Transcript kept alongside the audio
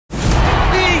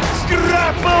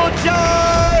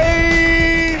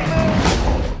time!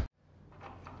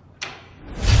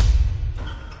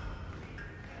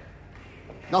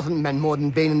 Nothing meant more than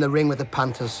being in the ring with the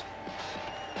Panthers.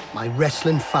 My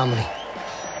wrestling family.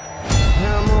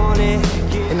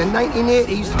 In the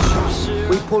 1980s,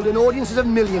 we pulled in audiences of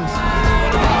millions.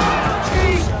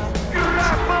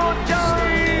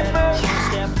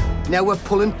 Now we're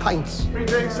pulling pints. 3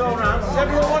 drinks all round. Does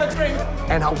everyone want a drink?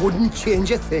 And I wouldn't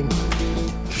change a thing.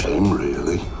 Shame,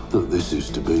 really, that this is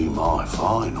to be my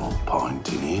final pint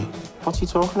in here. What's he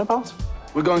talking about?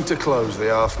 We're going to close the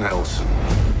Half Nelson.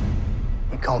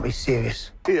 You can't be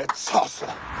serious. You're a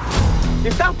tosser.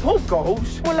 If that pub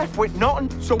goes, we're left with nothing.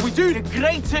 So we do the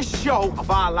greatest show of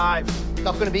our lives. It's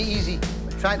not going to be easy.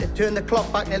 We're trying to turn the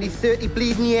clock back nearly 30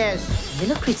 bleeding years. You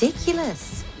look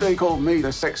ridiculous. They call me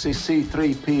the sexy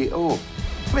C3PO.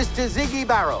 Mr. Ziggy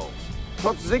Barrow.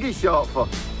 What's Ziggy short for?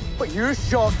 What you're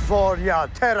short for, you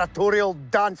territorial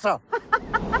dancer.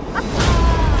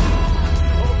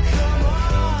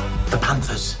 The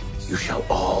Panthers, you shall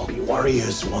all be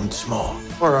warriors once more.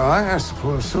 All right, I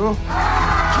suppose so.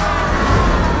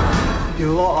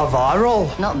 You lot are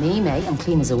viral. Not me, mate. I'm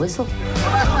clean as a whistle.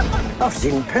 I've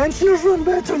seen pensioners run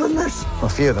better than this. A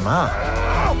few of them are.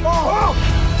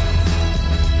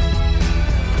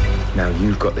 Now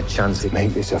you've got the chance to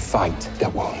make this a fight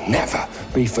that will never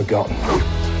be forgotten.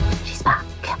 She's back.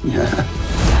 Yeah.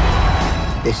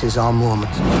 This is our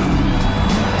moment.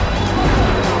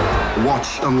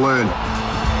 Watch and learn.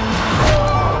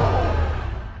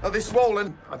 Are they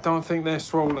swollen? I don't think they're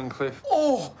swollen, Cliff.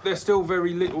 Oh! They're still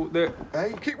very little. They're...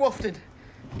 Hey, keep wafting.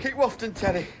 Keep wafting,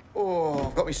 Teddy. Oh,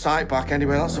 I've got my sight back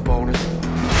anyway, that's a bonus.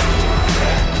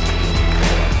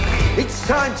 It's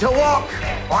time to walk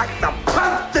like the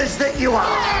Panthers that you are.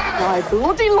 I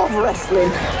bloody love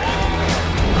wrestling.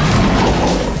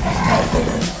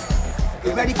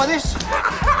 You ready for this?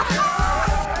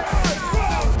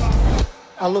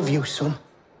 I love you, son.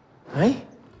 Hey?